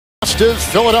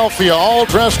Celtics-Philadelphia all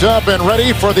dressed up and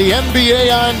ready for the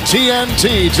NBA on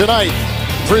TNT tonight.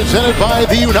 Presented by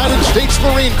the United States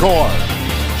Marine Corps.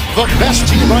 The best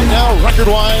team right now,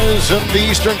 record-wise, in the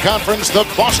Eastern Conference, the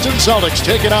Boston Celtics,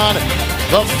 taking on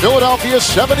the Philadelphia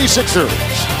 76ers.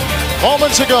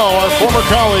 Moments ago, our former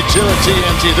colleagues here at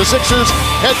TNT, the Sixers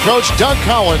head coach Doug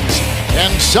Collins and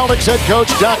Celtics head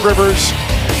coach Doc Rivers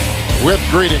with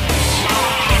greetings.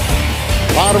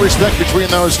 A lot of respect between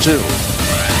those two.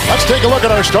 Let's take a look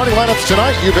at our starting lineups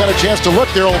tonight. You've had a chance to look.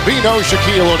 There will be no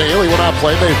Shaquille O'Neal. He will not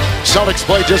play. The Celtics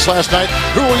played just last night.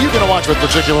 Who are you going to watch with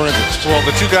particular interest? Well,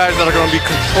 the two guys that are going to be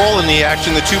controlling the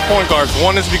action, the 2 point guards.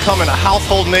 One is becoming a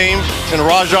household name, and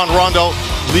Rajon Rondo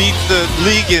leads the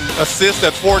league in assists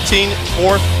at 14,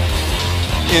 fourth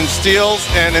in steals,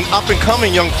 and an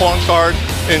up-and-coming young point guard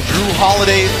and Drew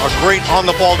Holiday, a great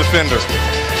on-the-ball defender.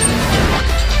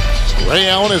 Ray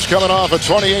Allen is coming off a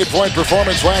 28-point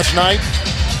performance last night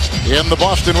in the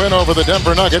Boston win over the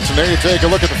Denver Nuggets. And there you take a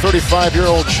look at the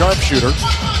 35-year-old sharpshooter.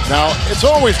 Now, it's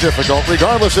always difficult,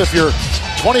 regardless if you're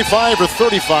 25 or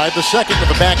 35, the second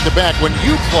of a back-to-back. When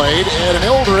you played at an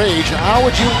older age, how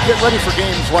would you get ready for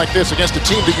games like this against a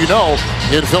team that you know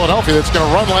in Philadelphia that's going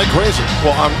to run like crazy?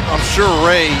 Well, I'm sure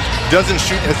Ray doesn't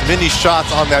shoot as many shots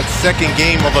on that second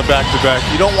game of a back-to-back.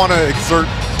 You don't want to exert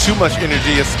too much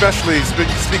energy, especially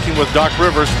speaking with Doc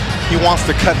Rivers. He wants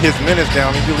to cut his minutes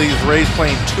down. He believes Ray's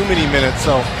playing too many minutes.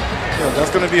 So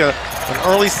that's going to be an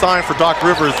early sign for Doc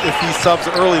Rivers if he subs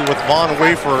early with Von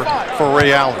Wafer for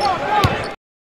Ray Allen.